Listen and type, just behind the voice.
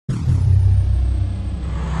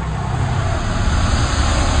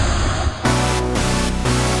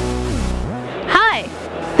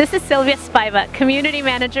Silvia Spiva, Community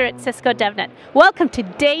Manager at Cisco DevNet. Welcome to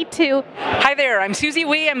day 2. Hi there, I'm Susie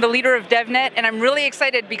Wee, I'm the leader of DevNet, and I'm really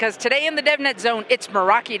excited because today in the DevNet Zone, it's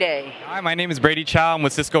Meraki Day. Hi, my name is Brady Chow. I'm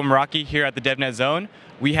with Cisco Meraki here at the DevNet Zone.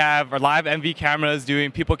 We have our live MV cameras doing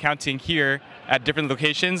people counting here at different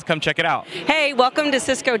locations. Come check it out. Hey, welcome to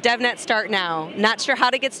Cisco DevNet Start Now. Not sure how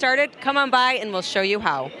to get started? Come on by and we'll show you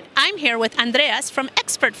how. I'm here with Andreas from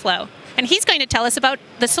ExpertFlow, and he's going to tell us about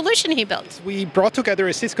the solution he built. We brought together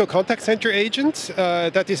a Cisco contact center agent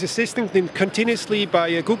that is assisted continuously by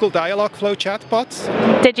a Google Dialogflow chatbot.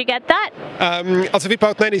 Did you get that? Also wir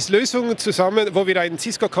bauten eine Lösung zusammen, wo wir einen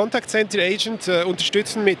Cisco Contact Center Agent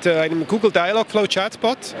unterstützen mit einem Google Dialogflow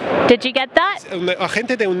chatbot. Did you get that? Un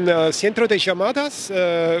agente de un centro de llamadas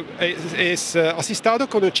es asistado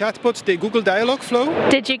con un chatbot de Google Dialogflow.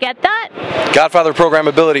 Did you get that? Godfather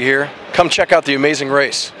Programmability here. Come check out the amazing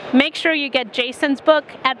race. Make sure you get Jason's book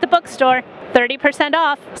at the bookstore, 30%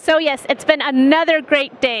 off. So yes, it's been another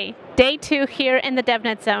great day. Day 2 here in the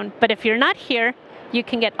DevNet Zone. But if you're not here, you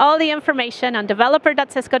can get all the information on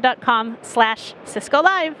developer.cisco.com/Cisco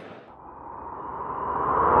Live.